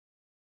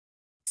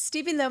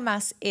Stevi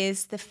Lowmass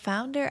is the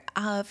founder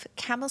of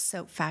Camel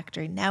Soap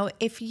Factory. Now,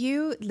 if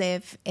you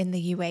live in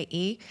the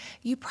UAE,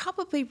 you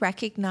probably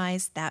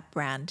recognize that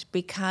brand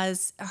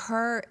because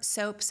her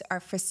soaps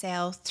are for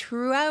sale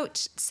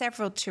throughout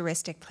several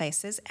touristic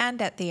places and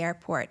at the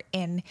airport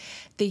in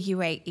the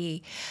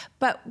UAE.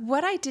 But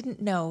what I didn't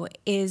know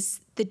is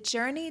the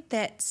journey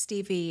that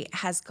Stevi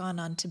has gone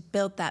on to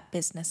build that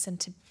business and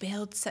to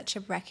build such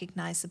a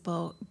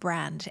recognizable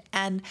brand.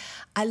 And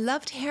I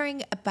loved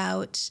hearing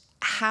about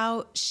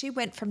how she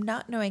went from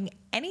not knowing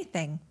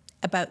anything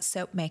about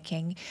soap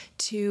making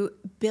to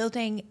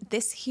building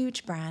this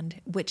huge brand,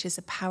 which is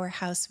a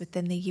powerhouse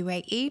within the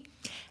UAE,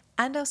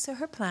 and also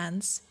her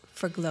plans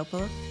for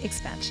global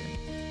expansion.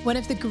 One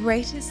of the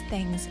greatest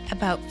things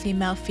about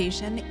Female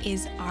Fusion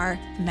is our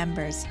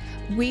members.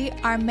 We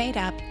are made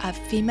up of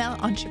female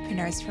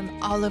entrepreneurs from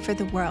all over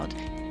the world,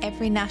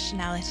 every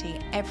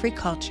nationality, every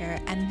culture,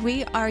 and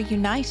we are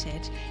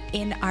united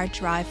in our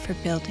drive for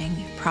building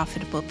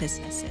profitable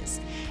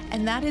businesses.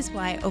 And that is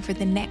why over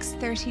the next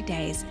 30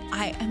 days,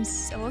 I am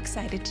so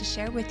excited to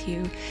share with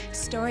you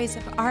stories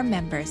of our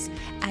members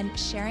and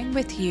sharing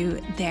with you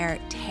their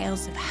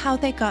tales of how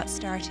they got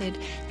started,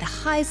 the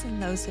highs and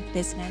lows of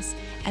business,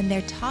 and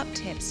their top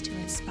tips to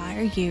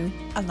inspire you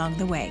along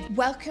the way.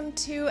 Welcome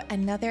to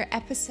another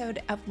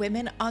episode of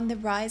Women on the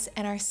Rise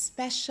and our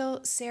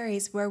special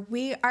series where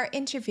we are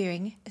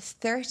interviewing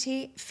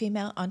 30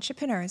 female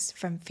entrepreneurs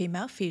from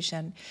Female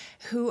Fusion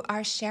who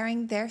are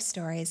sharing their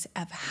stories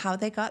of how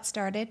they got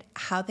started,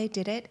 how they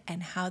did it,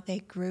 and how they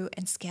grew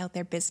and scaled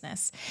their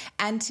business.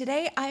 And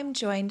today I'm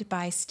joined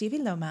by Stevi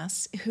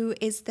Lowmass, who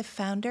is the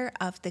founder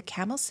of the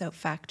Camel Soap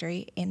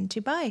Factory in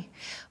Dubai.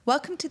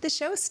 Welcome to the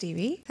show,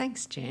 Stevi.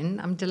 Thanks, Jen.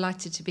 I'm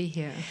delighted to be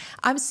here.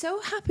 I'm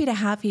so happy to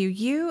have you.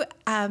 You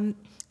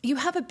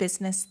have a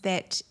business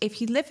that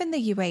if you live in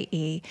the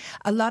UAE,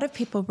 a lot of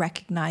people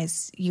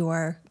recognize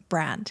your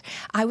brand.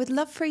 I would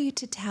love for you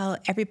to tell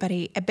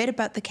everybody a bit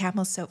about the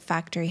Camel Soap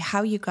Factory,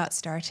 how you got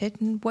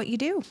started and what you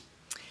do.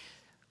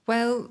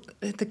 Well,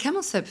 the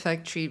Camel Soap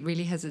Factory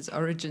really has its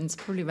origins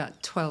probably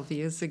about 12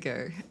 years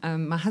ago.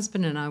 My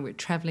husband and I were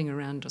traveling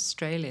around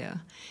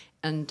Australia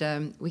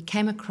and we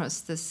came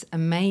across this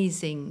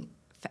amazing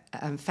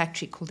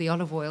factory called the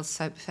Olive Oil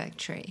Soap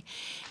Factory,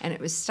 and it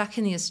was stuck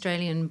in the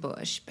Australian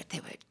bush, but there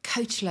were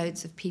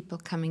coachloads of people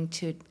coming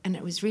to it, and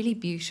it was really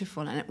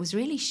beautiful, and it was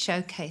really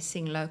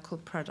showcasing local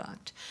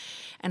product.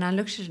 And I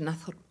looked at it and I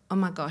thought, oh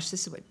my gosh,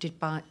 this is what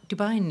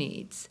Dubai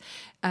needs.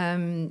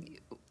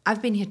 I've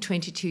been here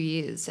 22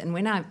 years, and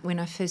when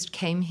I first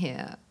came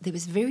here, there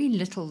was very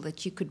little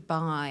that you could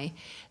buy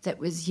that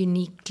was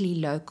uniquely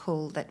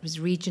local, that was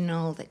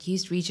regional, that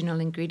used regional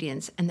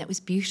ingredients, and that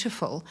was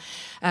beautiful.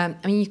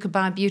 You could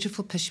buy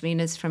beautiful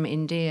pashminas from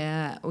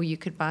India, or you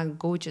could buy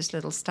gorgeous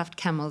little stuffed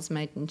camels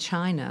made in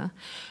China,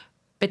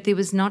 but there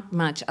was not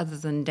much other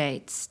than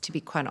dates, to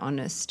be quite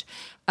honest.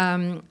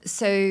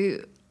 So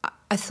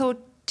I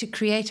thought to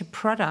create a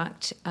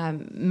product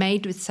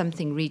made with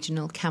something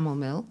regional, camel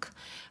milk.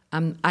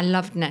 I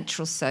loved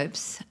natural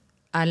soaps.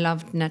 I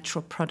loved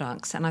natural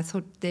products. And I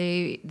thought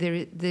there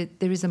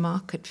is a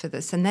market for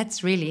this. And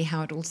that's really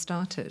how it all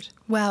started.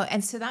 Well,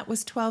 and so that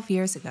was 12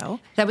 years ago.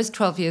 That was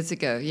 12 years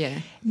ago, yeah.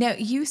 Now,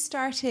 you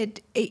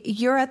started,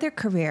 your other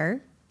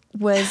career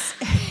was...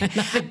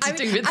 Nothing to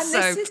do with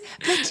soap.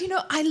 But,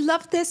 I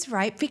love this,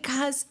 right?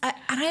 Because, and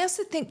I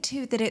also think,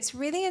 too, that it's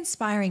really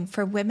inspiring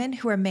for women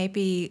who are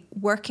maybe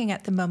working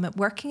at the moment,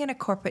 working in a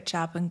corporate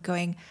job and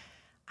going...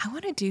 I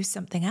want to do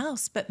something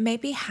else, but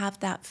maybe have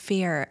that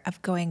fear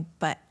of going,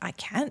 but I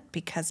can't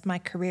because my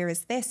career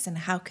is this, and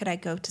how could I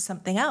go to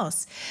something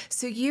else?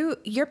 So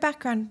your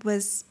background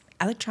was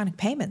electronic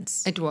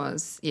payments. It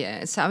was,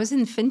 yeah. So I was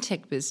in the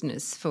fintech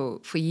business for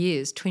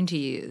years, 20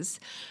 years.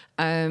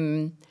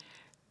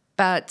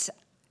 But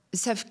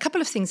so a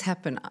couple of things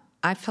happened.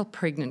 I fell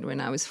pregnant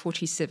when I was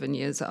 47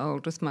 years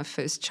old with my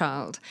first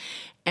child,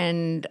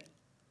 and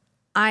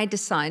I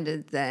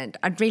decided that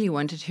I really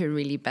wanted her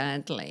really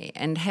badly,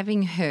 and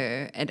having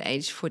her at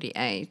age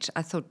 48,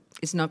 I thought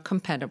is not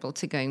compatible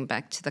to going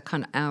back to the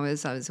kind of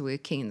hours I was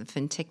working in the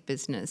fintech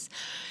business.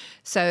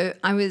 So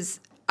I was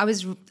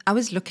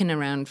looking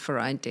around for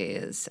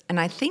ideas, and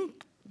I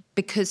think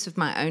because of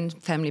my own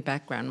family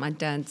background, my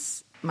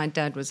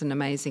dad was an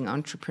amazing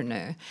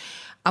entrepreneur.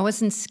 I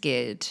wasn't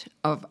scared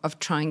of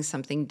trying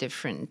something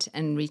different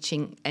and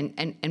reaching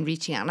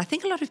out. And I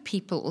think a lot of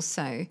people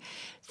also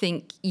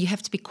think you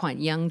have to be quite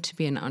young to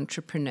be an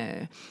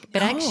entrepreneur.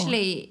 But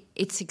actually,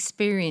 it's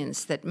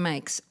experience that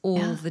makes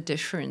all the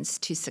difference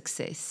to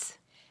success.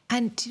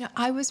 And,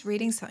 I was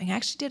reading something. I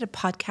actually did a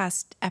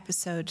podcast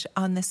episode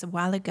on this a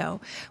while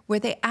ago where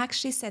they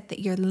actually said that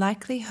your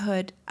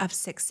likelihood of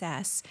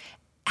success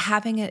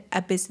having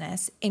a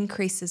business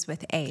increases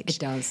with age. It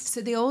does. So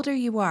the older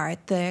you are,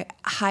 the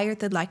higher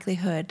the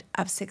likelihood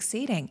of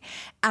succeeding.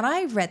 And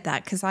I read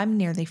that because I'm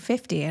nearly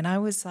 50 and I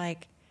was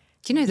like,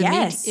 do you know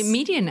yes. The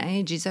median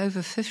age is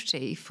over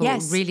 50 for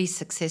really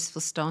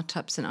successful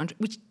startups, and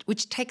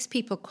which takes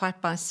people quite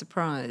by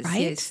surprise.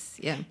 Right? Yes,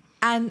 yeah.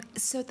 And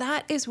so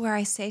that is where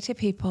I say to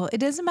people, it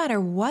doesn't matter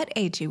what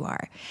age you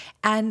are.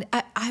 And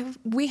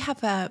we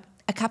have a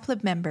couple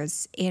of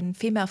members in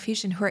Female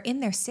Fusion who are in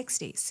their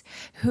 60s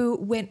who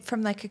went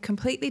from like a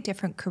completely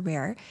different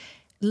career,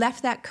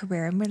 left that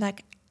career, and were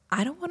like,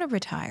 I don't want to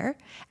retire,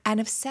 and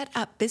have set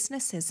up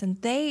businesses. And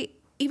they,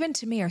 even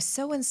to me, are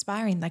so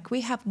inspiring. Like,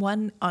 we have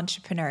one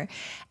entrepreneur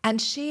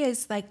and she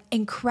is like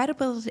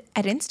incredible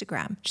at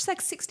Instagram. She's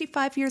like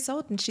 65 years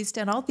old and she's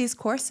done all these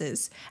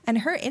courses and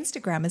her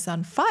Instagram is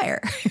on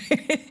fire.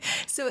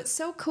 So it's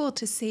so cool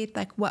to see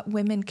like what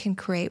women can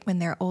create when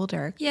they're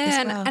older. Yeah,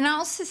 as well. and I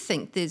also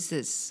think there's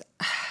this...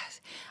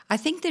 I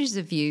think there's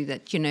a view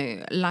that,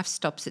 life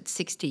stops at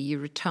 60, you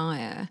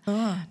retire.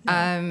 Oh,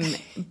 no.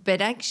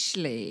 But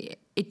actually,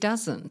 it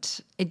doesn't.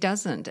 It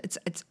doesn't. It's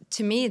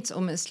to me, it's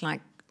almost like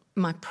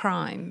my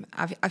prime.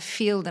 I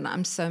feel that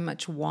I'm so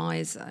much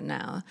wiser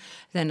now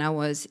than I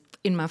was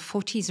in my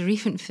 40s or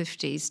even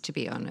 50s, to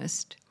be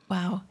honest.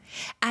 Wow.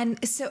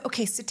 And so,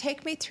 okay, so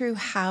take me through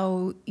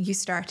how you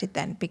started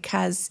then,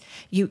 because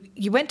you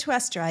went to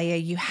Australia,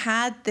 you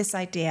had this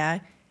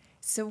idea.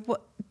 So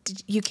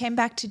you came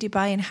back to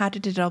Dubai, and how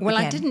did it all begin? Well,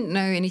 I didn't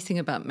know anything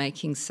about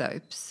making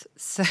soaps,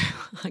 so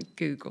I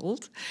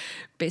Googled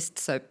best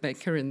soap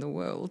maker in the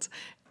world,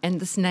 and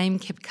this name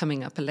kept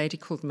coming up, a lady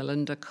called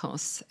Melinda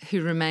Koss,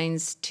 who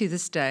remains to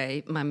this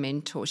day my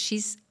mentor.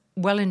 She's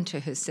well into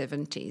her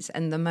 70s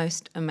and the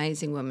most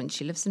amazing woman.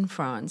 She lives in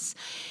France,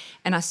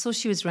 and I saw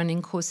she was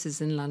running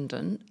courses in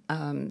London,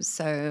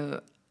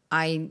 so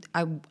I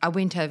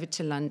went over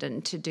to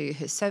London to do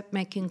her soap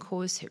making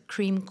course, her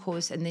cream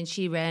course, and then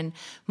she ran,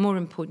 more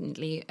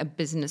importantly, a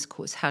business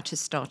course, how to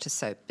start a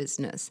soap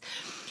business.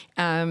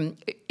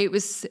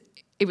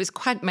 It was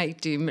quite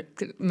make-do.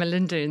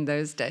 Melinda in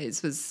those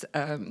days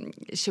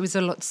she was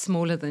a lot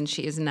smaller than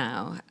she is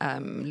now,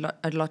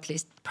 a lot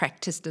less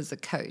practiced as a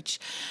coach.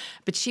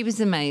 But she was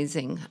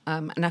amazing,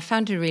 and I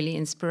found her really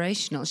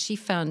inspirational. She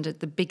founded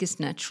the biggest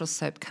natural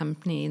soap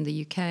company in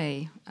the UK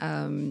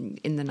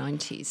in the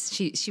 90s.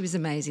 She was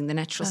amazing, the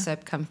Natural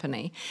Soap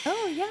Company.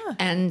 Oh, yeah.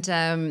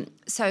 And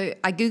so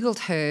I Googled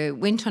her,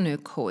 went on her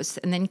course,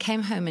 and then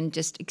came home and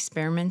just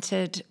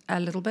experimented a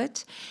little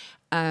bit.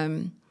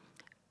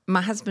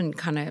 My husband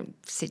kind of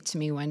said to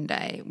me one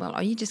day, well,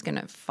 are you just going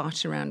to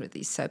fart around with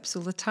these soaps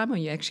all the time, or are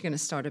you actually going to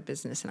start a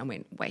business? And I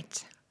went,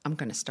 wait, I'm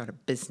going to start a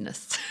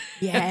business.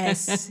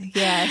 Yes,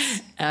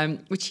 yes.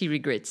 Which he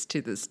regrets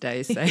to this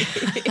day. So.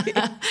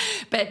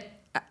 But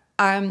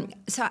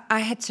so I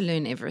had to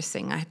learn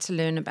everything. I had to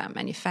learn about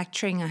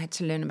manufacturing. I had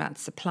to learn about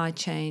supply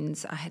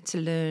chains. I had to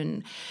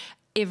learn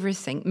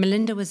everything.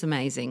 Melinda was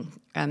amazing.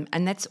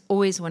 And that's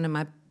always one of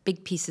my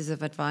big pieces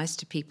of advice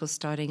to people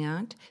starting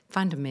out.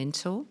 Find a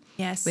mentor.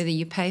 Yes. Whether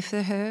you pay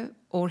for her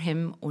or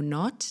him or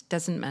not,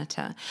 doesn't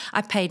matter.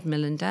 I paid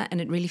Melinda,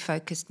 and it really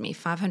focused me.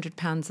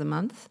 £500 a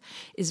month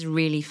is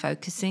really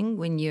focusing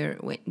when you're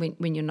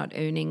not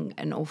earning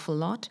an awful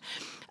lot.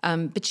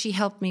 But she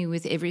helped me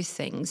with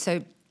everything.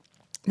 So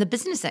the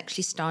business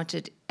actually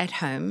started at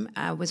home.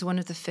 I was one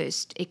of the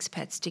first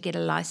expats to get a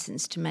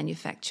license to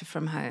manufacture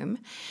from home.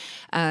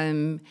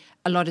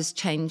 A lot has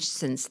changed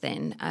since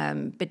then,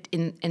 but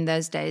in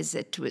those days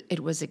it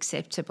was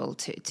acceptable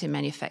to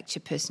manufacture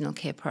personal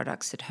care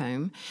products at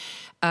home.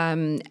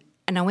 And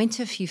I went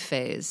to a few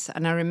fairs,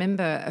 and I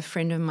remember a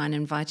friend of mine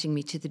inviting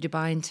me to the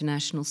Dubai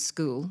International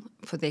School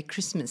for their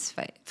Christmas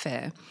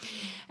fair.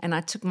 And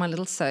I took my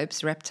little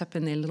soaps wrapped up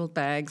in their little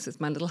bags with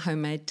my little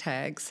homemade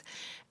tags,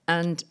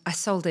 and I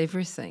sold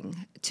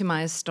everything, to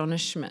my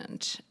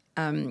astonishment.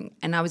 And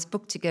I was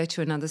booked to go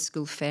to another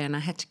school fair, and I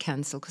had to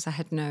cancel because I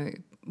had no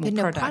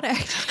more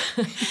product.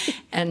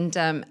 And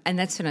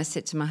that's when I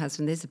said to my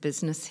husband, there's a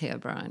business here,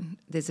 Brian.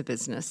 There's a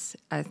business.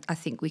 I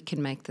think we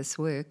can make this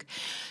work.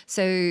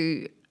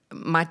 So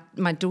my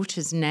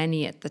daughter's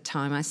nanny at the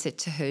time, I said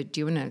to her,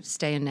 do you want to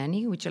stay a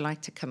nanny? Would you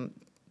like to come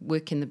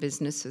work in the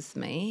business with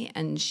me?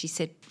 And she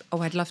said,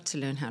 oh, I'd love to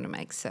learn how to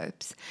make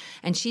soaps.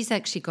 And she's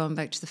actually gone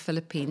back to the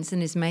Philippines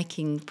and is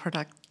making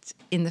product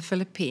in the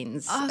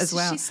Philippines as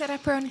well. She set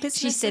up her own business.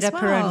 She set up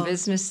her own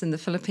business in the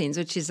Philippines,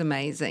 which is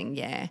amazing,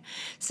 yeah.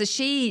 So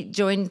she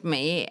joined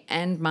me,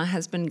 and my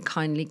husband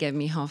kindly gave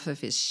me half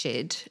of his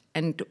shed,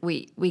 and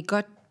we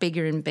got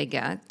bigger and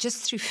bigger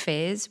just through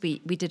fairs. We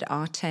did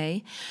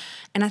Arte,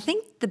 and I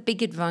think the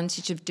big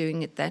advantage of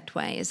doing it that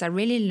way is I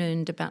really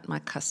learned about my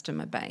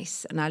customer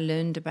base, and I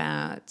learned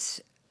about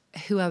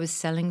who I was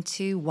selling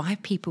to, why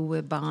people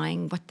were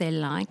buying, what they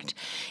liked.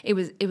 It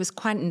was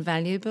quite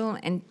invaluable,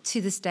 and to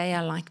this day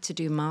I like to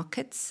do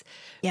markets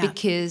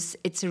because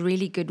it's a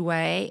really good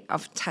way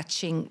of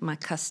touching my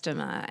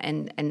customer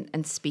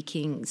and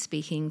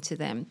speaking to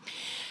them.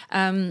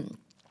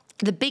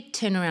 The big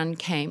turnaround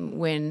came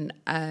when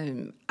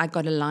I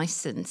got a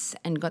license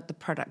and got the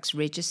products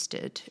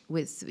registered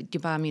with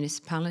Dubai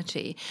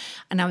Municipality,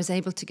 and I was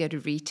able to go to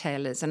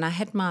retailers. And I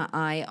had my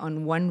eye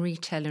on one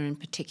retailer in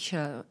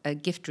particular, a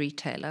gift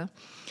retailer,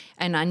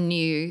 and I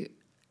knew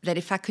that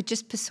if I could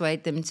just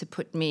persuade them to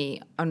put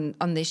me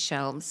on their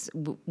shelves,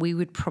 we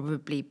would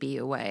probably be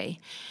away.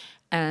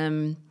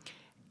 And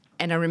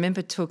And I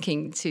remember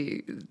talking to,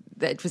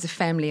 it was a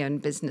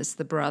family-owned business,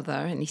 the brother,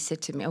 and he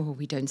said to me, "Oh,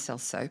 we don't sell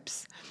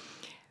soaps."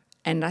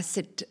 And I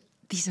said,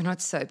 "These are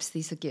not soaps,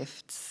 these are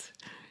gifts."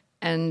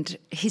 And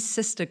his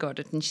sister got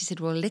it, and she said,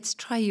 "Well, let's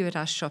try you at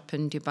our shop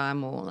in Dubai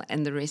Mall."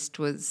 And the rest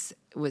was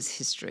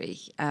history.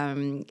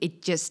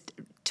 It just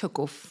took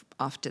off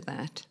after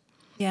that.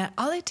 Yeah,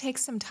 all it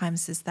takes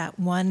sometimes is that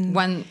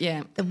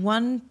the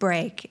one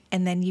break,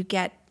 and then you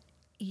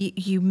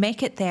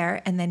make it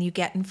there, and then you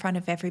get in front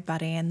of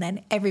everybody, and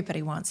then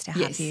everybody wants to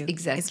have you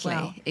as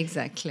well.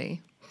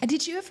 Exactly. And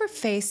did you ever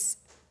face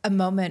a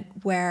moment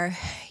where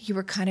you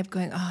were kind of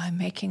going, "Oh, I'm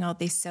making all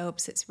these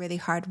soaps. It's really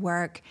hard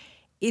work.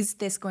 Is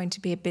this going to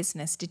be a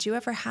business?" Did you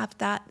ever have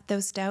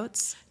those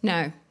doubts?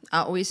 No, I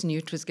always knew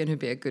it was going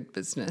to be a good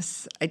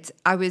business.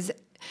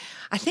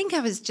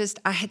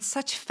 I had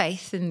such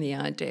faith in the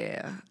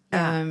idea.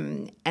 Yeah.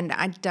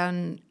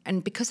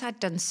 And because I'd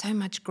done so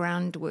much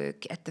groundwork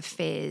at the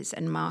fairs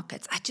and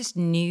markets, I just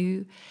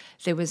knew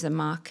there was a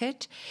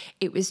market.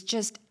 It was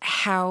just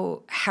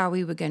how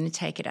we were going to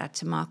take it out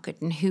to market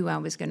and who I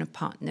was going to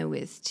partner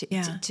with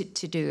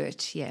to do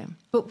it. Yeah.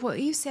 But what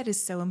you said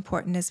is so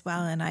important as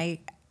well. And I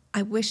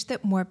wish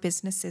that more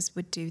businesses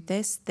would do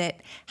this,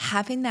 that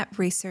having that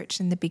research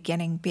in the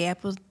beginning, be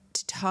able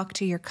to talk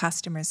to your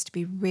customers, to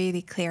be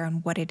really clear on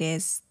what it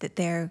is that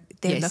they're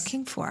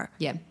looking for.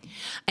 Yeah.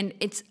 And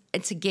it's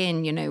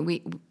again,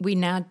 we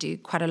now do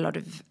quite a lot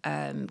of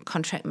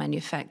contract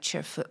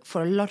manufacture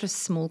for a lot of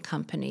small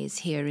companies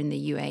here in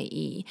the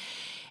UAE.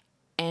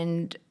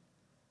 And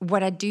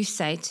what I do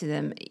say to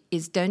them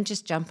is, don't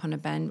just jump on a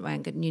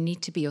bandwagon. You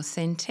need to be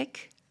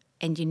authentic.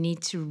 And you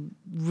need to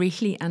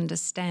really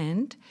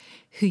understand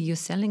who you're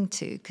selling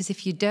to. Because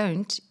if you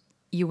don't,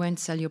 you won't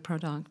sell your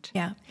product.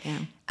 Yeah.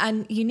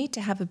 And you need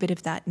to have a bit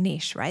of that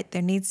niche, right?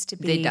 There needs to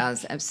be. There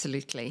does,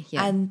 absolutely.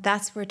 Yeah. And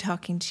that's where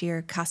talking to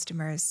your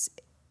customers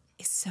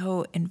is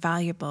so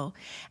invaluable.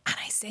 And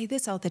I say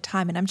this all the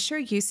time, and I'm sure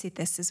you see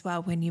this as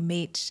well when you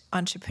meet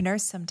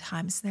entrepreneurs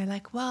sometimes. And they're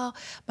like, "Well,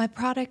 my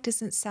product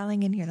isn't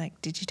selling." And you're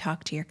like, "Did you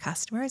talk to your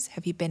customers?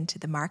 Have you been to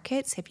the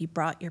markets? Have you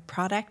brought your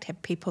product?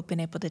 Have people been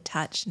able to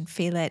touch and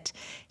feel it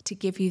to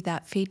give you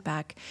that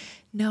feedback?"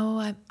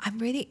 "No, I'm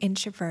really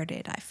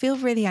introverted. I feel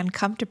really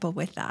uncomfortable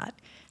with that."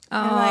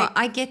 Oh,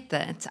 I get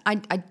that. I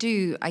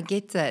do. I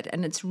get that.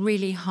 And it's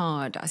really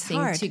hard, I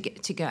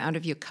think, to go out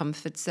of your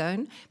comfort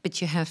zone, but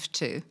you have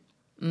to.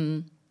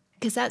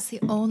 Because that's the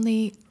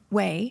only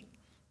way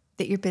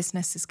that your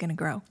business is going to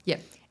grow. Yeah.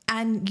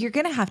 And you're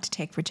going to have to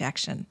take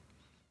rejection.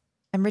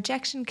 And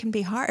rejection can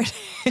be hard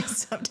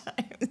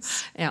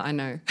sometimes. Yeah, I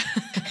know.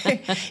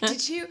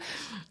 Did you,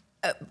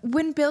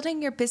 when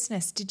building your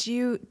business, did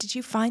you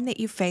find that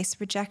you faced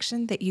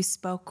rejection, that you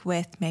spoke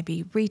with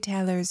maybe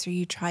retailers, or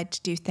you tried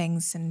to do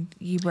things and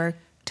you were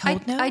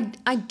told no?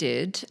 I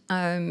did.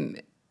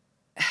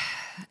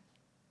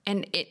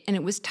 And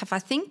it was tough. I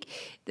think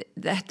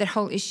that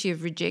whole issue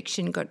of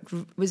rejection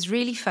was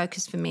really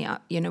focused for me.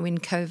 When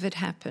COVID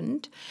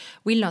happened,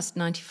 we lost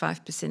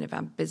 95% of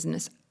our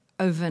business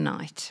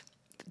overnight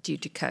due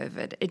to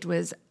COVID. It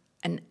was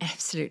an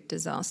absolute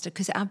disaster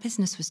because our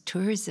business was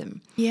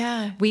tourism.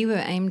 Yeah. We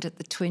were aimed at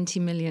the 20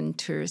 million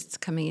tourists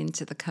coming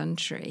into the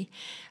country,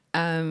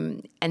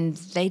 and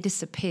they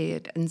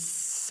disappeared, and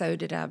so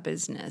did our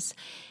business.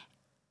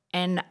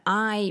 And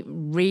I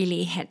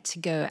really had to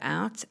go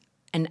out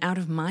and out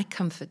of my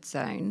comfort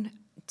zone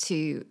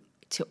to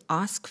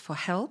ask for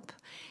help,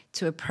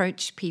 to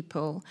approach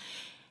people.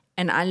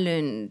 And I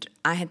learned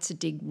I had to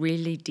dig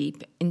really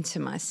deep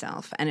into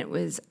myself, and it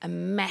was a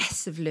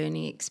massive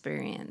learning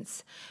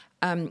experience.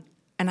 And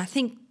I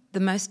think the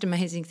most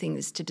amazing thing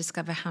is to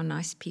discover how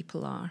nice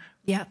people are.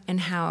 Yeah. And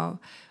how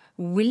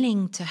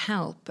willing to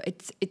help.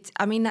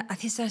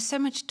 There's so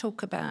much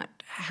talk about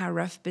how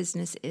rough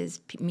business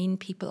is, mean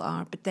people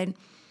are, but then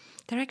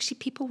they're actually,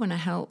 people want to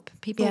help.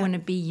 People want to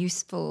be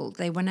useful.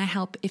 They want to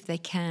help if they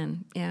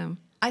can. Yeah.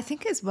 I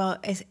think as well,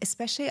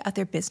 especially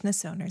other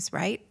business owners,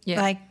 right?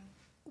 Yeah. Like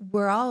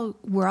we're all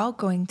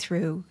going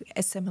through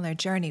a similar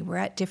journey. We're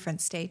at different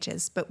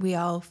stages, but we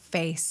all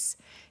face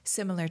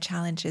similar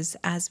challenges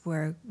as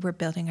we're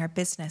building our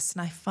business.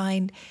 And I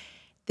find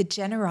the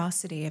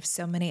generosity of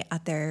so many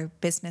other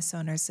business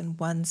owners and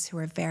ones who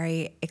are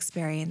very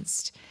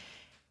experienced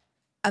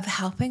of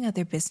helping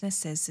other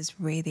businesses is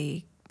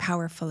really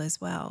powerful as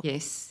well.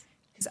 Yes.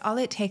 Because all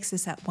it takes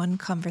is that one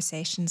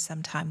conversation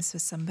sometimes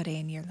with somebody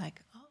and you're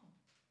like,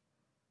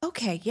 "Oh,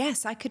 okay,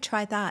 yes, I could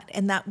try that."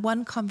 And that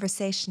one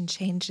conversation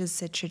changes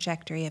the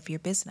trajectory of your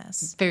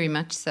business. Very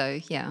much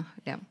so, yeah.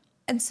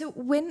 And so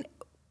when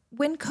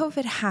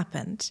COVID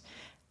happened,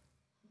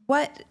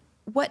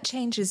 what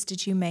changes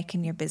did you make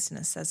in your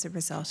business as a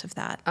result of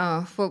that?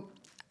 Oh, well,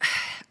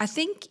 I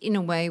think in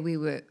a way we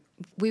were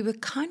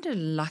kind of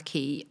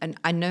lucky, and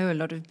I know a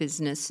lot of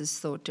businesses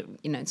thought,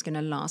 it's going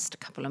to last a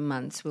couple of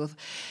months.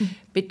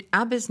 But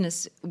our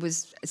business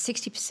was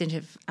 60%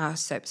 of our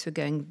soaps were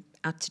going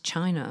out to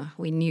China.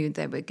 We knew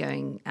they were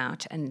going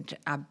out, and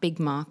our big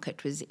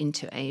market was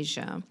into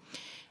Asia.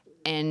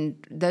 And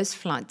those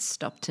flights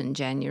stopped in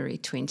January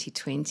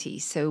 2020.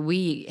 So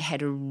we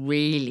had a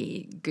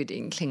really good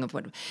inkling of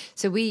what.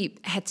 So we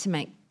had to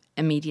make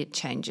immediate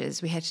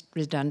changes. We had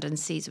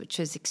redundancies, which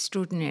was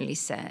extraordinarily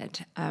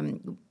sad.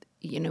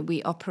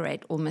 We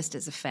operate almost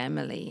as a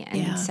family,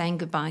 and saying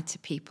goodbye to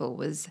people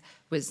was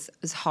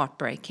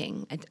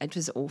heartbreaking. It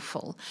was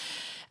awful.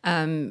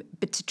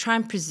 But to try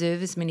and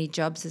preserve as many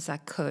jobs as I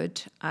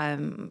could, I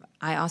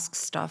asked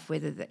staff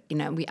whether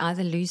we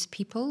either lose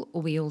people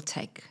or we all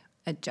take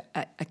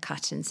a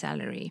cut in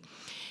salary.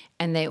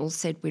 And they all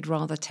said we'd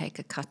rather take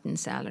a cut in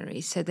salary.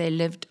 So they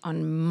lived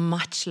on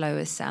much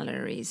lower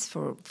salaries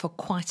for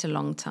quite a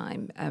long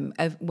time,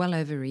 well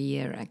over a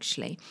year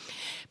actually.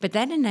 But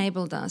that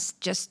enabled us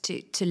just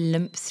to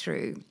limp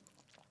through.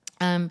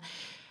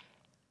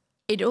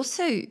 It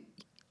also,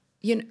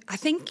 I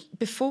think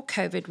before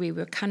COVID we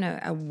were kind of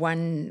a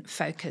one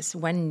focus,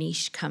 one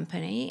niche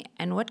company.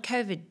 And what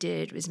COVID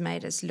did was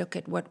made us look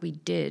at what we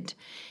did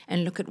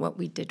and look at what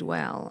we did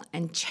well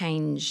and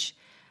change.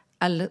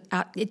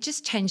 It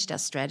just changed our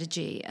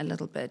strategy a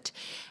little bit.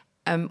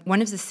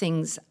 One of the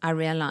things I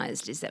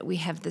realized is that we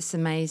have this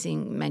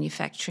amazing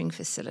manufacturing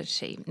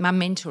facility. My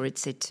mentor had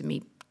said to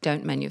me,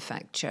 don't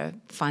manufacture,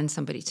 find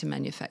somebody to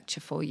manufacture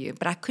for you.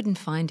 But I couldn't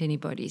find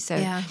anybody. So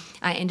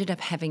I ended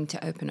up having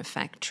to open a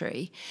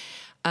factory.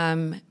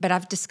 But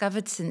I've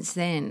discovered since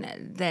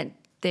then that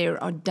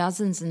there are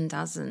dozens and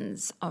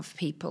dozens of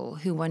people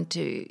who want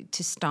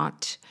to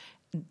start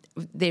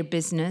their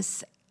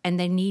business, and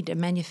they need a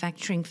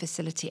manufacturing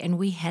facility, and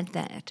we had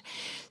that.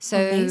 So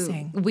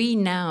amazing. We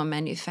now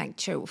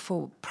manufacture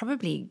for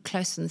probably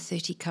close to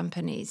 30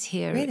 companies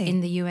here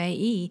in the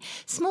UAE.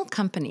 Small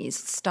companies,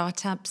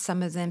 startups,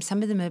 some of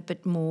them are a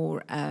bit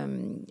more,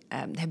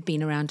 have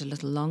been around a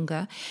little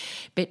longer.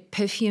 But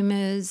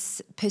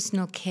perfumers,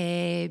 personal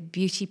care,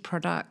 beauty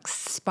products,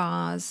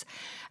 spas,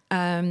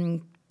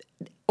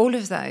 all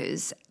of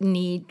those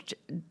need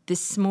the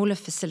smaller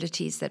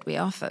facilities that we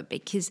offer,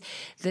 because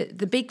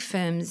the big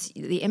firms,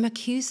 the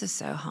MOQs are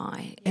so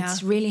high. Yeah.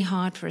 It's really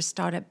hard for a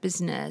startup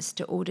business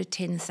to order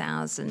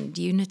 10,000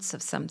 units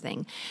of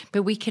something.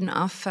 But we can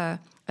offer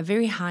a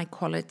very high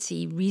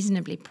quality,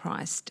 reasonably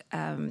priced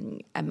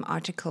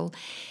article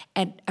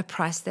at a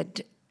price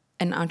that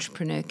an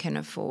entrepreneur can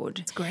afford.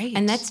 It's great.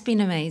 And that's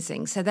been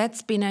amazing. So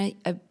that's been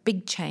a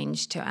big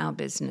change to our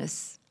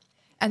business.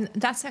 And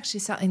that's actually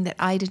something that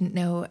I didn't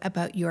know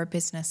about your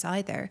business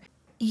either.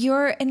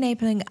 You're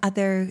enabling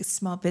other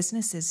small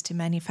businesses to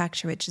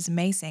manufacture, which is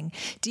amazing.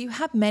 Do you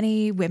have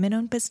many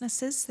women-owned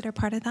businesses that are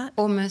part of that?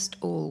 Almost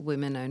all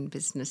women-owned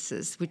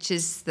businesses, which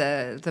is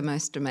the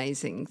most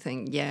amazing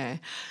thing, yeah.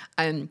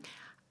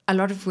 A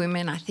lot of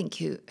women, I think,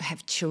 who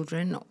have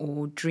children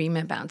or dream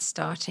about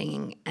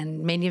starting,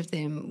 and many of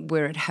them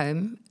were at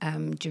home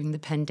during the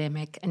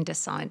pandemic and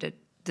decided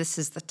this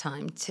is the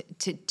time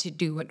to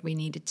do what we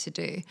needed to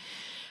do.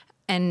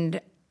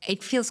 And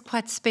it feels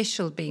quite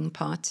special being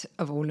part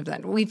of all of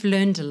that. We've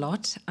learned a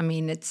lot. I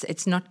mean,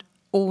 it's not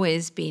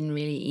always been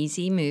really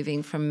easy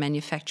moving from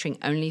manufacturing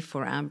only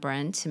for our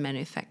brand to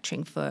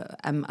manufacturing for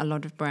a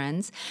lot of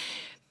brands.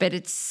 But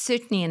it's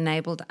certainly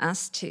enabled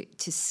us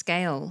to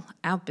scale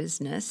our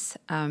business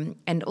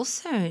and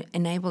also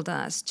enabled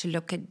us to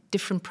look at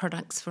different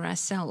products for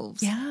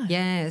ourselves.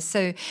 Yeah.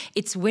 So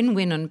it's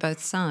win-win on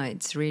both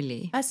sides,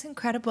 really. That's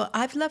incredible.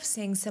 I've loved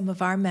seeing some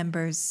of our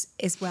members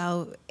as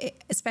well,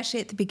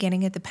 especially at the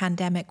beginning of the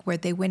pandemic, where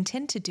they went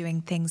into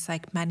doing things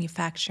like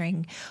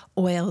manufacturing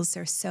oils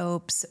or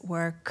soaps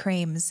or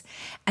creams,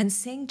 and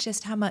seeing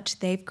just how much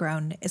they've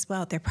grown as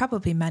well. They're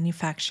probably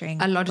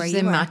manufacturing. A lot of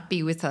them might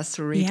be with us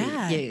already.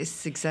 Yeah.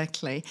 Yes,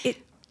 exactly.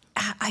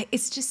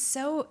 It's just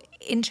so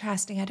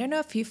interesting. I don't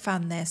know if you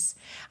found this.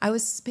 I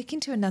was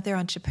speaking to another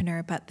entrepreneur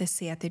about this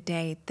the other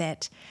day,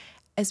 that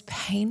as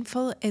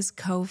painful as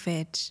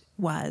COVID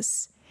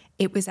was,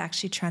 it was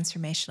actually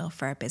transformational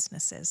for our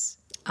businesses.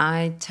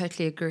 I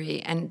totally agree.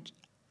 And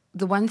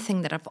the one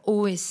thing that I've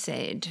always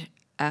said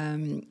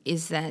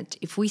is that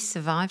if we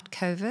survived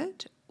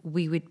COVID,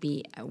 we would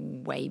be a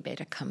way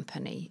better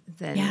company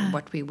than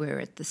what we were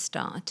at the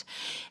start.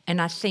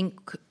 And I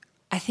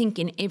think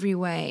in every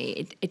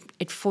way,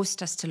 it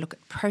forced us to look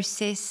at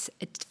process.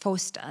 It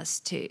forced us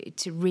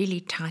to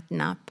really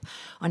tighten up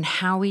on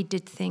how we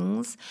did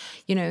things.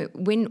 You know,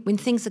 when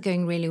things are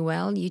going really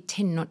well, you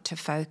tend not to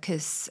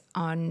focus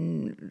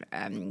on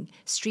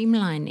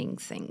streamlining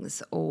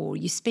things, or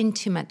you spend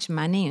too much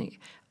money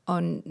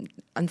on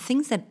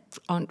things that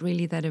aren't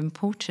really that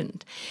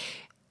important.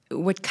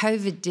 What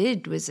COVID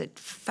did was it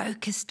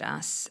focused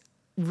us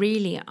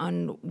really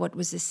on what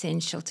was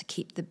essential to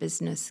keep the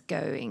business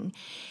going.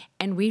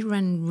 And we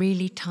run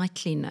really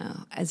tightly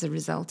now as a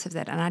result of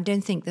that. And I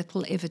don't think that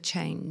will ever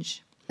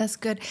change. That's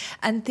good.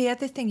 And the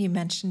other thing you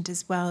mentioned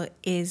as well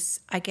is,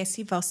 I guess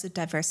you've also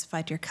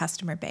diversified your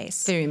customer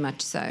base. Very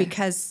much so.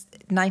 Because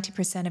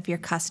 90% of your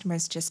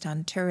customers just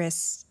on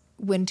tourists,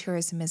 when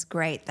tourism is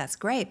great, that's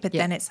great. But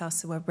then it's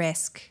also a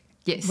risk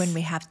when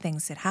we have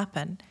things that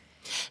happen.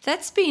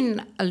 That's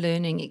been a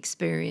learning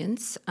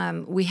experience.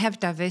 We have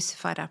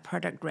diversified our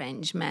product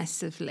range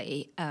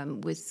massively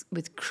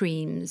with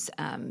creams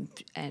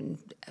and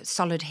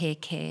solid hair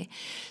care.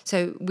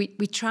 So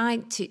we try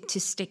to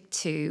stick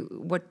to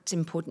what's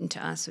important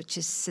to us, which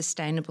is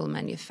sustainable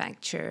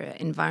manufacture,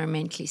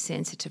 environmentally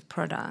sensitive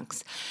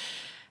products.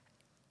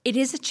 It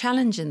is a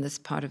challenge in this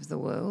part of the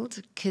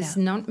world because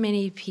not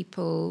many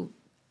people,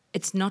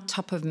 it's not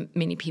top of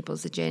many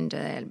people's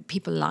agenda.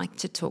 People like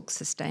to talk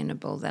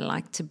sustainable. They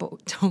like to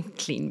talk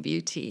clean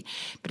beauty.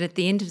 But at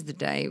the end of the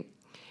day,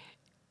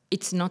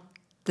 it's not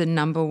the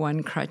number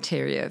one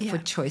criteria for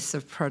choice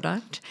of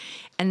product.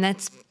 And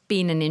that's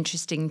been an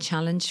interesting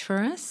challenge for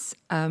us.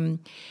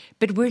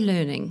 But we're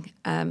learning.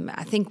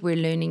 I think we're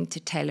learning to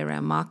tailor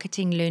our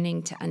marketing,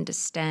 learning to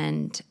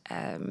understand.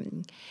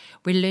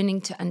 We're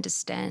learning to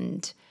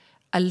understand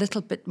a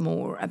little bit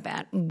more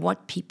about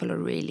what people are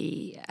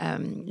really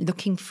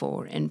looking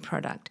for in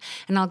product.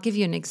 And I'll give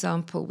you an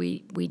example.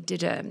 We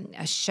did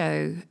a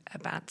show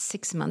about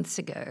 6 months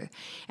ago,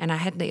 and I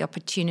had the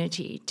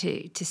opportunity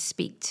to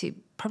speak to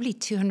probably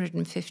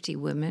 250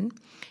 women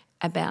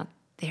about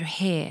their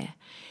hair.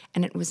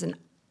 And it was an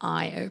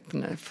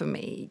eye-opener for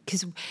me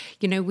because,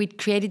 we'd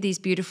created these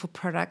beautiful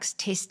products,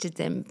 tested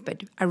them,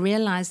 but I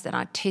realized that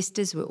our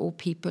testers were all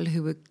people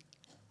who were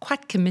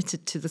quite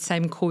committed to the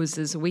same cause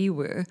as we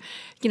were,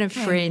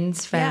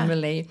 friends,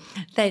 family.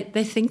 Yeah.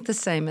 They think the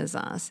same as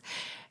us.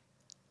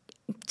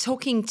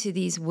 Talking to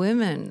these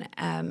women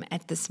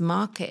at this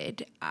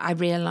market, I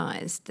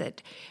realized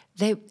that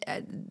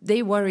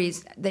their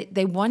worries,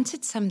 they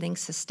wanted something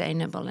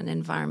sustainable and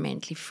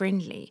environmentally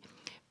friendly,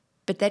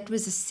 but that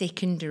was a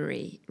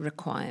secondary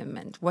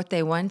requirement. What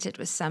they wanted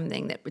was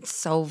something that would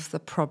solve the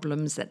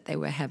problems that they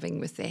were having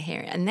with their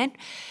hair. And that,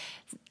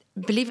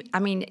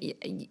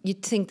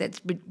 you'd think that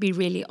would be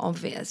really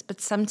obvious,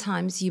 but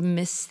sometimes you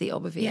miss the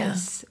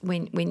obvious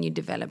when you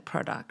develop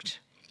product.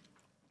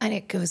 And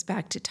it goes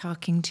back to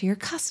talking to your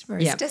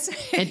customers, doesn't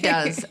it?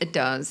 It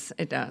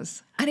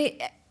does. And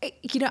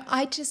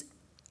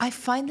I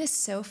find this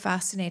so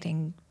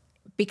fascinating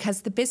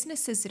because the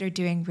businesses that are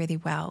doing really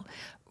well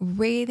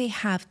really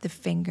have the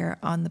finger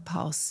on the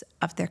pulse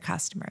of their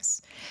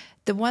customers.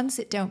 The ones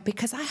that don't,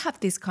 because I have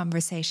these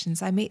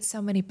conversations, I meet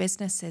so many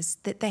businesses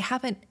that they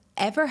haven't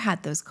ever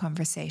had those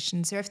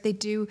conversations, or if they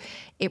do,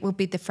 it will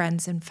be the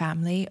friends and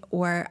family.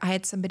 Or I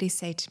had somebody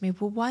say to me,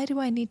 well, why do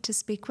I need to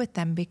speak with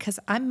them? Because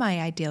I'm my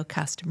ideal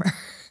customer.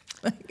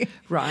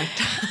 Right.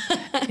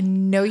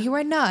 No, you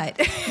are not.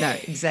 No,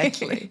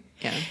 exactly.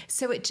 Yeah.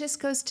 So it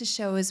just goes to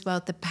show as well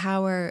the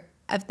power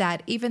of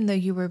that, even though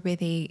you were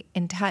really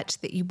in touch,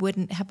 that you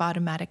wouldn't have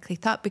automatically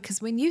thought,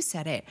 because when you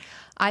said it,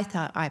 I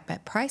thought, I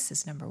bet price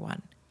is number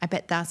one. I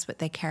bet that's what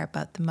they care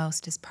about the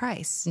most is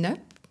price. No.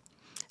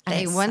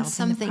 They want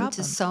something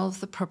to solve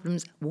the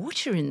problems.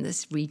 Water in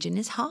this region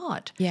is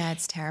hard. Yeah,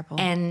 it's terrible.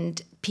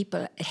 And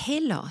people,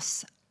 hair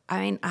loss,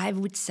 I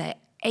would say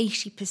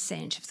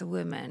 80% of the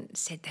women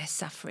said they're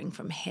suffering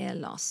from hair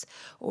loss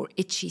or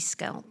itchy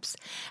scalps.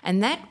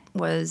 And that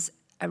was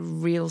a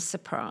real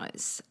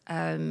surprise.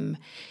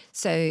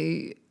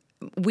 So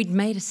we'd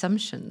made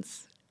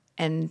assumptions.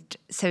 And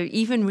so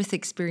even with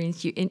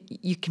experience,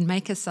 you can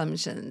make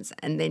assumptions,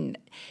 and then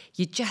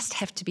you just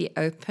have to be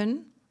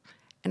open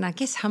and I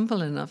guess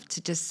humble enough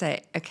to just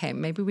say, okay,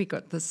 maybe we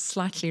got this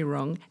slightly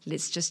wrong.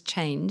 Let's just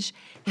change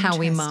how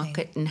we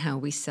market and how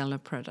we sell a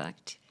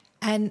product.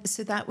 And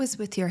so that was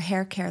with your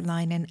hair care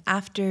line. And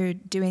after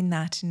doing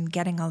that and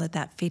getting all of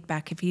that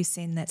feedback, have you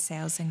seen that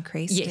sales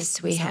increased?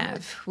 Yes, we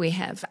have. We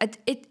have.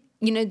 The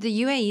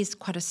UAE is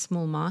quite a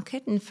small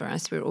market, and for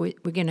us, we're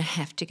going to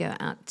have to go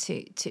out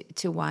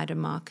to wider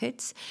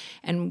markets,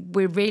 and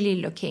we're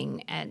really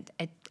looking at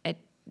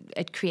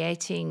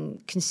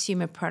creating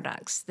consumer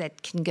products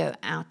that can go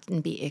out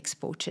and be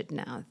exported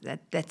now.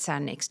 That's our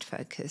next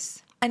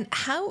focus. And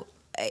how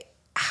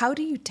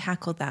do you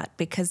tackle that?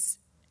 Because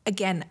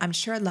again, I'm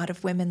sure a lot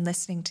of women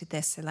listening to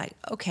this are like,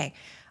 okay,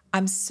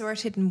 I'm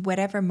sorted in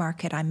whatever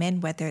market I'm in,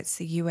 whether it's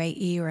the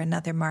UAE or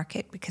another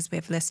market, because we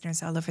have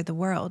listeners all over the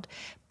world.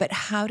 But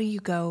how do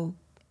you go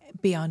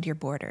beyond your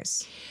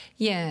borders?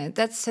 Yeah,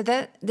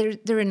 there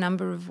are a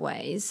number of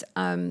ways.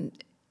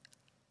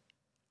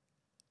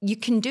 You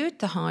can do it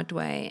the hard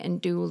way and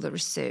do all the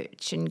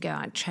research and go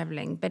out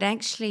traveling, but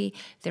actually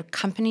there are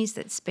companies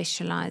that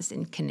specialize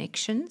in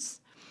connections.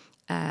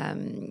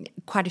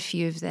 Quite a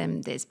few of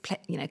them. There's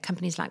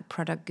companies like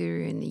Product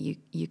Guru in the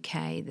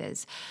UK.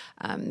 There's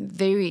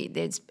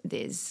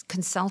there's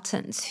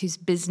consultants whose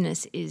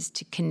business is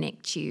to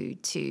connect you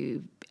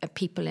to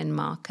people in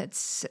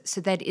markets.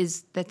 So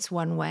that's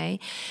one way.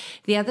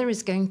 The other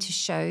is going to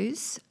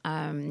shows.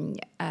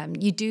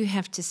 You do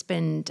have to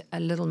spend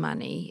a little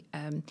money.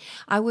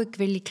 I work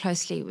really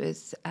closely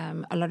with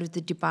a lot of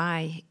the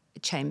Dubai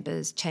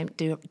chambers,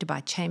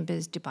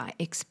 Dubai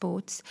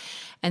Exports,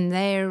 and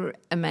they're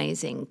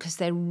amazing because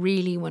they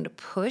really want to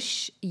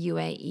push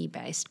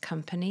UAE-based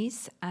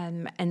companies,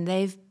 and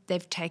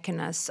they've taken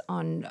us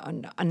on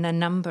a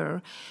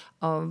number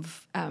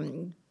of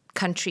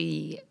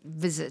country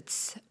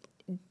visits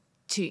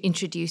to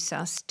introduce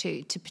us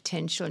to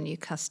potential new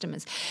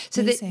customers.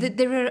 So Amazing.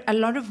 there are a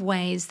lot of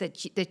ways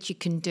that you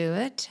can do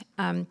it.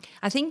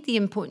 I think the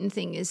important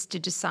thing is to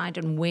decide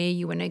on where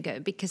you want to go,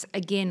 because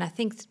again, I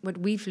think what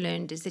we've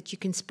learned is that you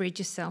can spread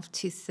yourself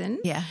too thin.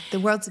 Yeah, the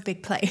world's a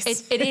big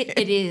place.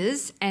 It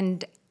is,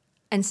 and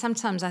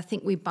sometimes I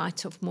think we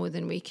bite off more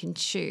than we can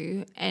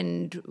chew,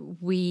 and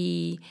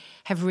we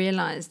have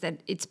realized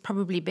that it's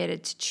probably better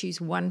to choose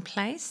one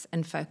place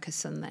and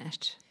focus on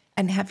that.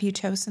 And have you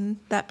chosen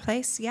that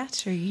place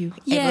yet? Are you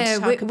able to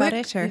talk about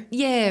it? Or?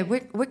 Yeah,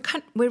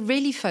 we're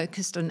really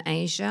focused on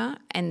Asia,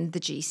 and the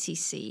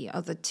GCC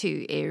are the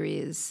two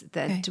areas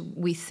that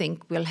we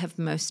think will have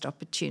most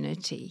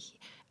opportunity.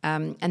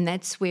 And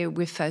that's where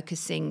we're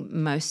focusing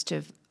most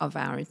of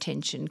our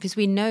attention, because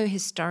we know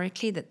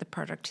historically that the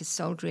product has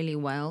sold really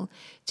well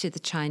to the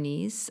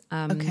Chinese.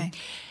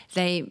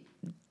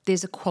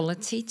 There's a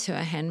quality to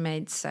a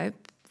handmade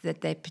soap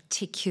that they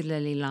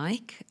particularly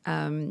like.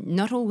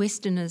 Not all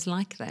Westerners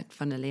like that,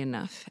 funnily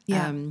enough.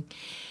 Yeah.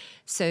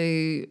 So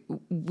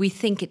we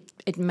think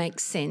it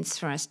makes sense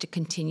for us to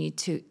continue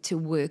to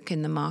work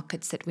in the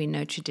markets that we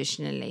know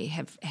traditionally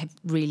have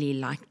really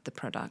liked the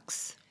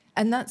products.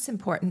 And that's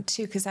important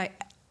too, because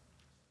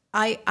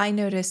I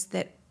noticed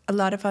that a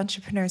lot of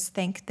entrepreneurs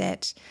think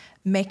that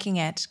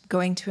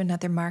going to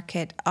another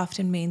market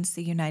often means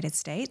the United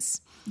States.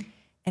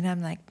 And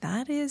I'm like,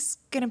 that is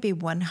going to be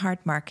one hard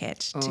market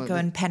to go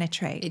and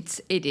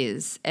penetrate. It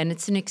is, and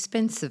it's an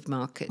expensive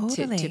market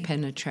to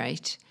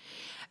penetrate.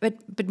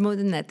 But more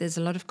than that, there's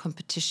a lot of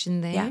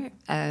competition there.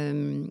 Yeah.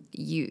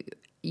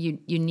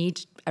 You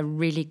need a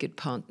really good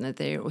partner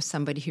there, or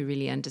somebody who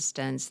really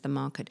understands the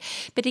market.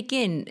 But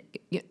again,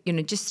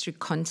 just through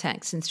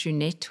contacts and through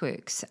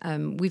networks,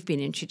 we've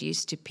been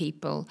introduced to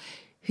people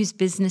whose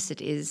business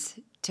it is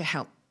to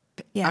help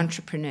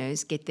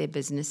entrepreneurs get their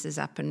businesses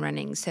up and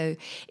running. So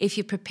if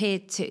you're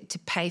prepared to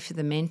pay for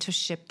the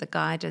mentorship, the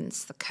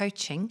guidance, the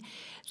coaching,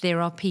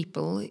 there are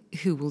people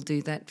who will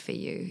do that for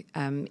you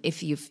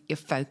if you're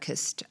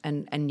focused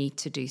and need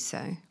to do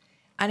so.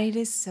 And it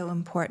is so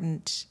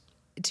important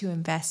to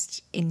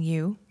invest in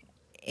you,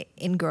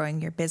 in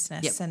growing your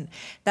business. Yep. And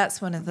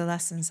that's one of the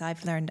lessons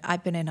I've learned.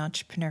 I've been an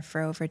entrepreneur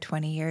for over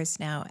 20 years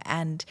now.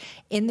 And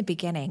in the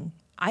beginning,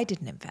 I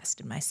didn't invest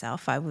in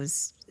myself.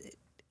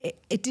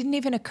 It didn't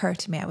even occur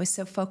to me. I was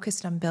so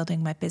focused on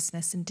building my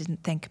business and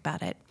didn't think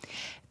about it.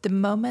 The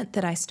moment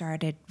that I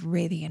started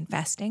really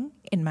investing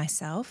in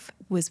myself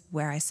was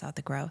where I saw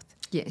the growth.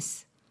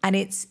 Yes. And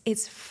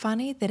it's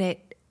funny that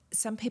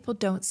some people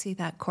don't see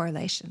that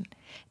correlation,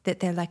 that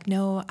they're like,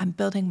 no, I'm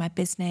building my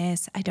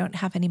business, I don't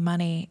have any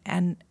money.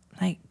 And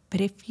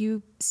but if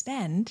you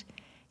spend,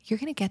 you're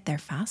going to get there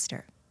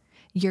faster.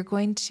 You're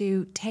going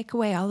to take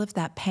away all of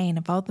that pain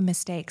of all the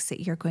mistakes that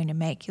you're going to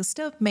make. You'll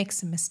still make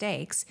some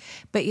mistakes,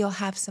 but you'll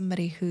have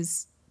somebody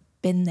who's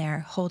been there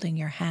holding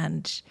your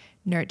hand,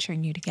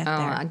 nurturing you to get there.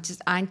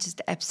 I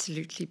just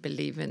absolutely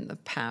believe in the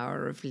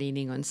power of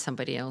leaning on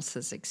somebody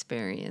else's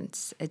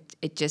experience.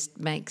 It just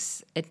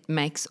makes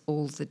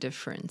all the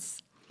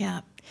difference. Yeah.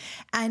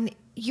 And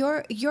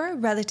you're a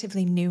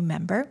relatively new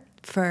member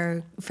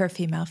for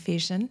Female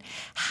Fusion.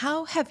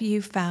 How have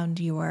you found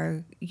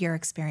your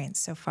experience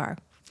so far?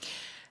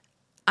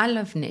 I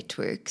love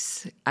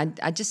networks.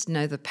 I just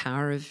know the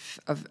power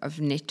of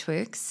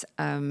networks.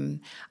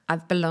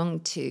 I've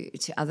belonged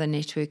to other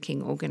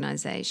networking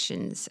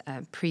organizations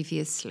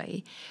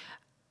previously.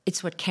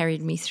 It's what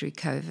carried me through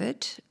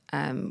COVID,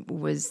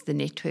 was the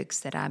networks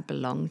that I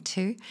belonged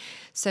to.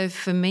 So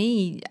for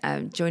me,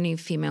 joining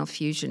Female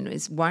Fusion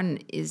is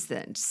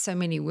that so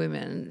many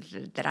women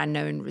that I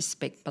know and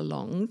respect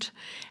belonged.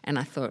 And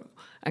I thought,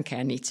 okay,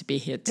 I need to be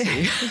here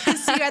too.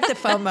 So you had the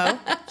FOMO.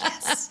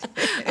 Yes.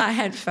 I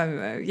had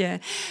FOMO, yeah.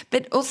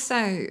 But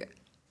also,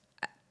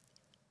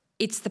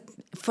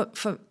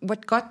 for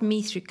what got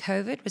me through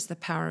COVID was the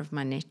power of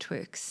my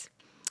networks.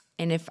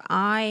 And if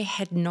I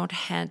had not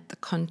had the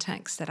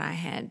contacts that I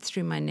had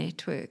through my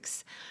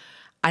networks,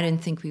 I don't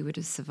think we would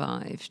have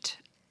survived.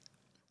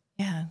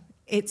 Yeah,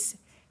 it's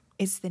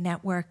the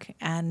network,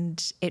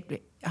 and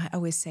I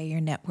always say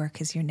your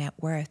network is your net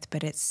worth,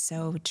 but it's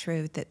so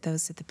true that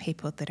those are the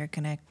people that are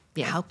going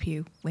to help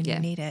you when you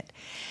need it.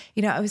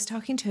 I was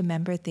talking to a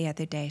member the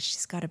other day.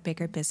 She's got a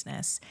bigger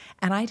business,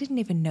 and I didn't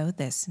even know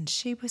this, and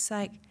she was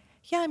like,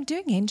 yeah, I'm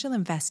doing angel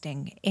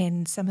investing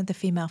in some of the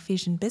Female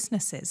Fusion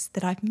businesses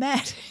that I've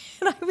met.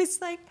 And I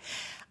was like,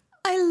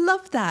 I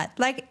love that.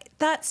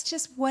 That's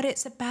just what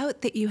it's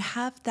about, that you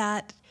have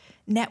that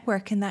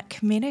network and that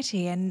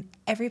community, and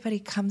everybody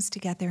comes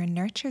together and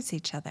nurtures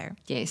each other.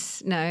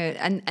 Yes, no,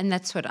 and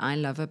that's what I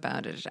love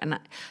about it. And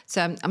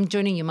so I'm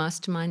joining your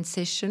mastermind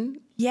session.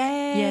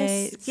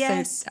 Yes.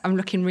 So I'm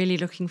really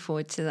looking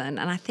forward to that. And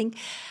I think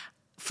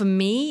for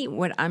me,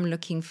 what I'm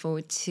looking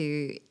forward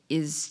to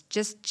is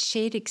just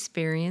shared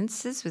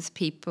experiences with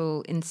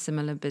people in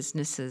similar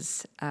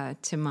businesses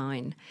to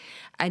mine.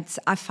 I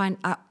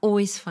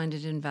always find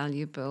it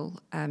invaluable.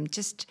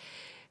 Just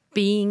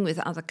being with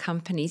other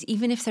companies,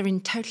 even if they're in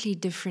totally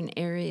different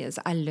areas,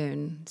 I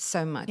learn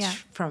so much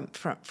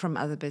from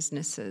other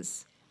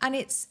businesses. And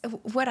it's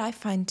what I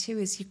find too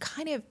is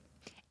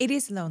it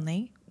is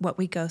lonely what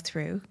we go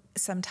through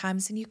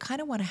sometimes, and you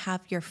kind of want to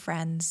have your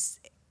friends,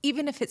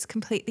 even if it's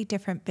completely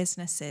different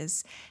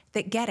businesses,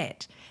 that get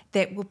it,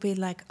 that will be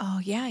like, oh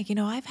yeah,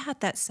 I've had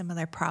that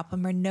similar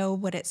problem, or know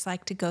what it's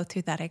like to go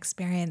through that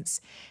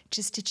experience,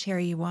 just to cheer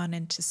you on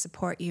and to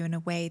support you in a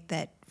way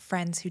that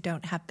friends who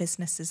don't have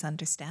businesses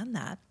understand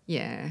that.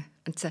 Yeah.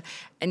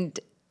 And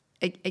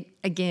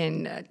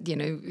again,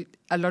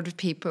 a lot of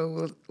people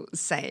will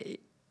say,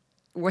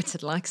 what's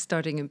it like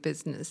starting a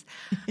business?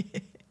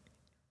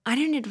 I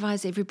don't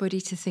advise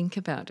everybody to think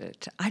about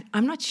it.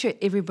 I'm not sure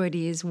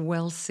everybody is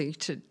well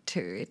suited to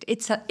it.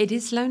 It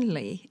is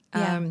lonely.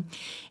 Yeah.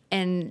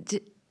 And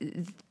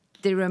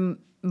there are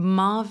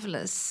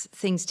marvelous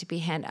things to be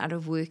had out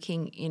of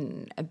working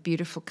in a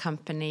beautiful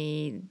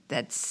company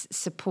that's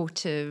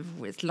supportive,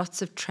 with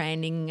lots of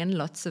training and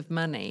lots of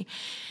money.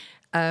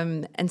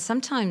 And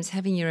sometimes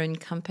having your own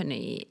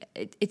company,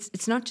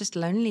 it's not just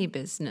lonely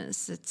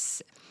business.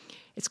 It's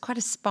quite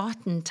a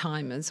Spartan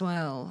time as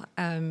well.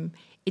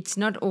 It's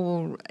not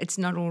all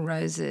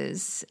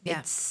roses.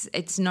 Yeah.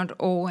 It's not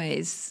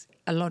always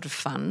a lot of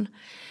fun.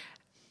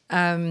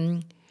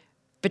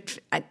 But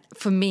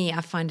for me,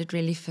 I find it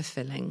really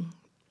fulfilling.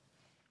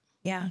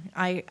 Yeah,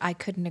 I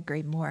couldn't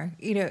agree more.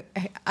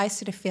 I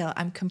sort of feel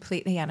I'm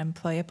completely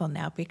unemployable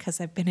now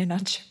because I've been an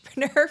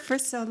entrepreneur for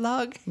so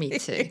long. Me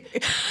too.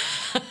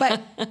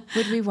 But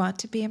would we want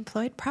to be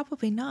employed?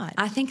 Probably not.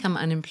 I think I'm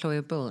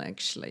unemployable,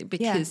 actually,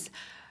 because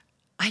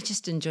I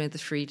just enjoy the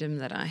freedom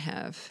that I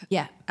have.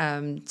 Yeah.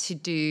 To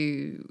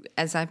do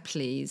as I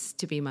please,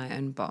 to be my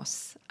own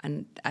boss.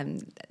 And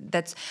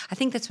I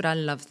think that's what I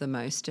love the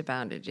most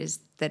about it, is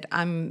that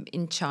I'm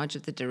in charge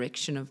of the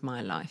direction of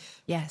my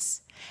life.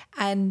 Yes.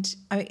 And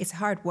it's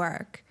hard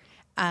work.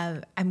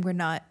 And we're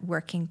not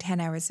working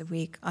 10 hours a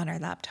week on our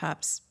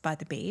laptops by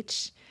the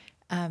beach.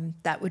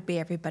 That would be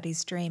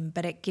everybody's dream,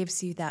 but it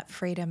gives you that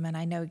freedom. And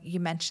I know you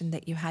mentioned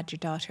that you had your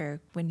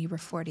daughter when you were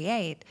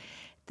 48,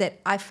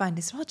 that I find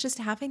as well, just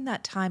having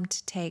that time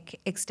to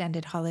take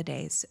extended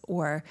holidays,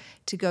 or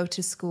to go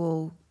to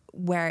school,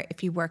 where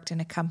if you worked in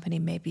a company,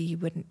 maybe you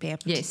wouldn't be able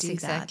to do Yes,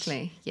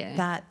 exactly. that.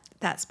 Yeah.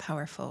 That's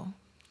powerful.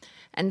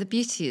 And the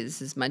beauty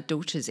is my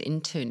daughter's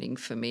interning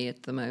for me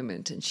at the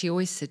moment, and she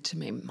always said to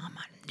me, "Mum,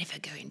 I'd never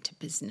go into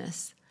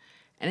business."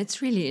 And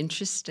it's really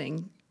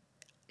interesting.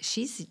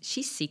 She's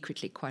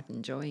secretly quite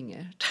enjoying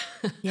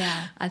it.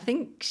 Yeah. I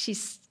think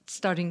she's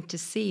starting to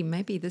see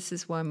maybe this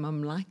is why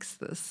Mum likes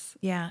this.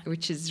 Yeah.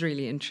 Which is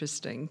really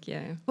interesting.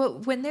 Yeah. Well,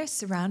 when they're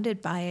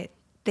surrounded by it,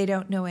 they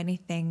don't know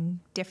anything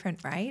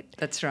different, right?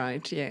 That's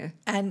right. Yeah.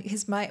 And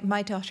because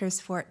my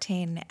daughter's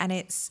 14, and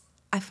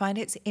I find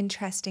it's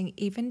interesting,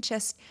 even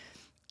just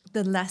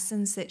the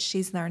lessons that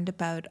she's learned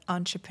about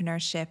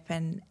entrepreneurship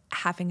and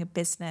having a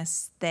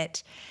business,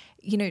 that,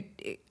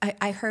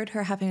 I heard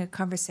her having a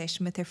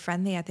conversation with her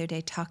friend the other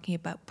day talking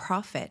about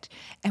profit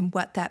and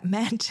what that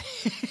meant.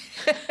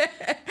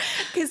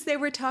 Because they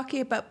were talking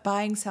about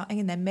buying something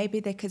and then maybe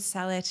they could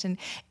sell it. And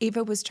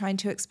Eva was trying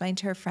to explain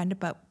to her friend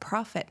about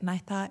profit. And I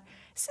thought,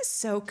 this is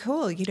so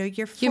cool. You're 14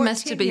 years old. You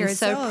must have been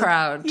so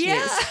proud.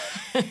 Yeah.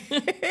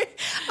 Yes.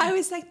 I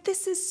was like,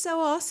 this is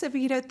so awesome,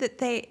 that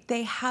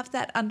they have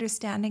that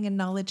understanding and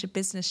knowledge of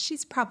business.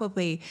 She's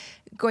probably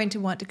going to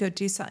want to go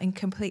do something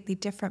completely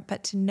different,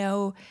 but to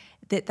know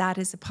that that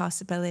is a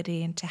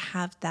possibility and to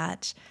have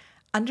that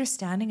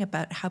understanding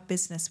about how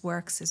business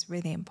works is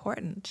really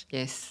important.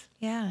 Yes.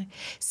 Yeah.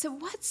 So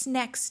what's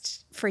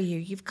next for you?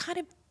 You've kind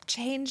of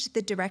changed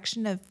the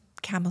direction of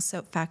Camel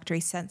Soap Factory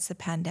since the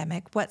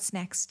pandemic. What's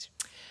next?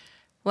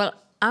 Well,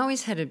 I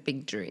always had a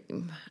big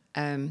dream.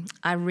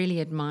 I really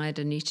admired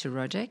Anita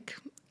Roddick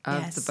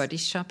of The Body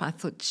Shop. I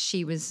thought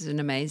she was an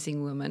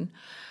amazing woman.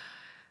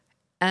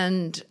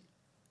 And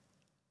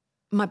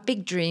my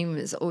big dream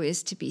was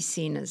always to be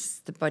seen as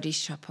the body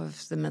shop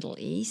of the Middle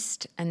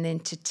East, and then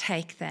to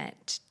take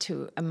that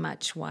to a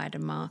much wider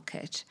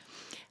market.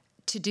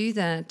 To do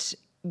that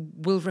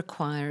will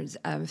require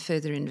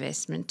further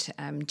investment.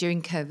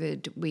 During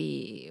COVID,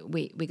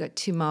 we got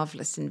two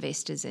marvelous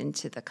investors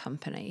into the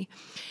company,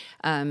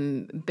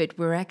 but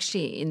we're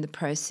actually in the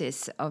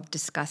process of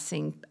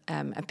discussing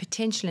a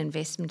potential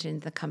investment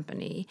in the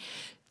company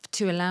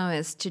to allow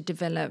us to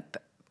develop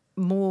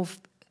more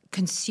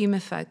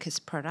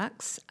consumer-focused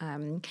products.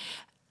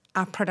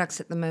 Our products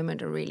at the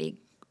moment are really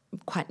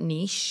quite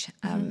niche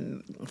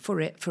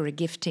for a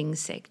gifting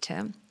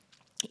sector.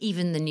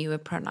 Even the newer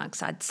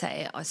products, I'd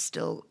say, are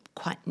still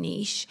quite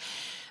niche.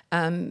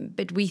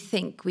 But we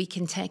think we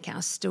can take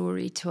our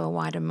story to a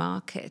wider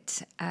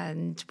market.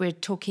 And we're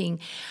talking,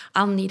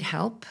 I'll need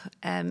help.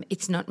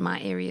 It's not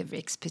my area of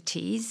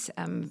expertise,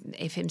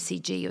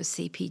 FMCG or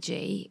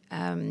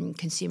CPG,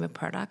 consumer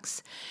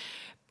products.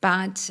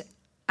 But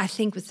I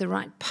think with the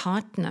right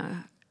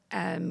partner,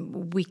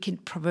 we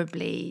could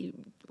probably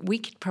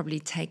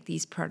take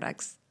these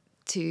products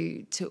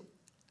to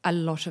a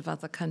lot of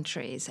other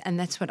countries, and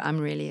that's what I'm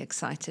really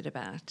excited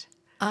about.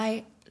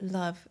 I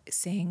love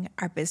seeing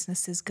our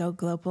businesses go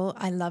global.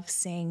 I love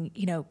seeing,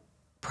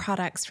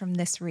 products from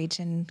this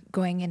region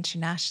going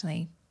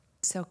internationally.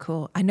 So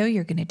cool. I know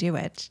you're going to do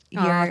it.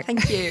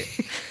 Thank you.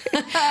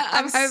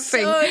 I'm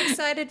so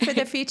excited for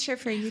the future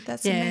for you.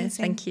 That's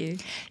amazing. Thank you.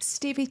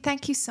 Stevi,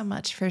 thank you so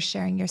much for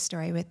sharing your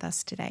story with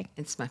us today.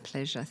 It's my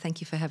pleasure.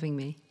 Thank you for having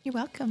me. You're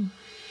welcome.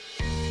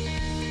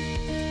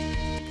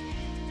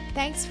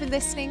 Thanks for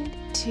listening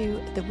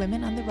to the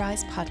Women on the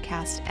Rise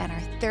podcast and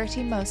our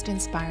 30 most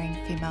inspiring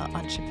female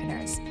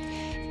entrepreneurs.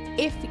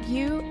 If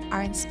you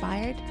are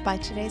inspired by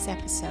today's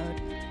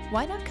episode,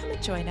 why not come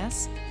and join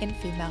us in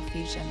Female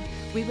Fusion?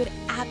 We would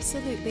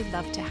absolutely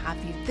love to have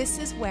you. This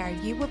is where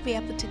you will be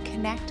able to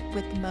connect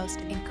with the most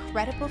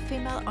incredible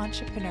female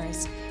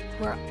entrepreneurs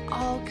who are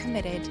all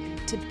committed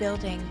to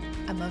building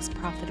a most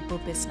profitable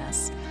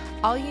business.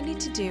 All you need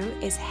to do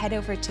is head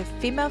over to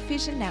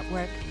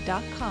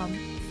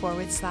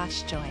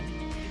femalefusionnetwork.com/join.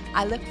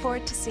 I look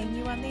forward to seeing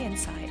you on the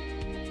inside.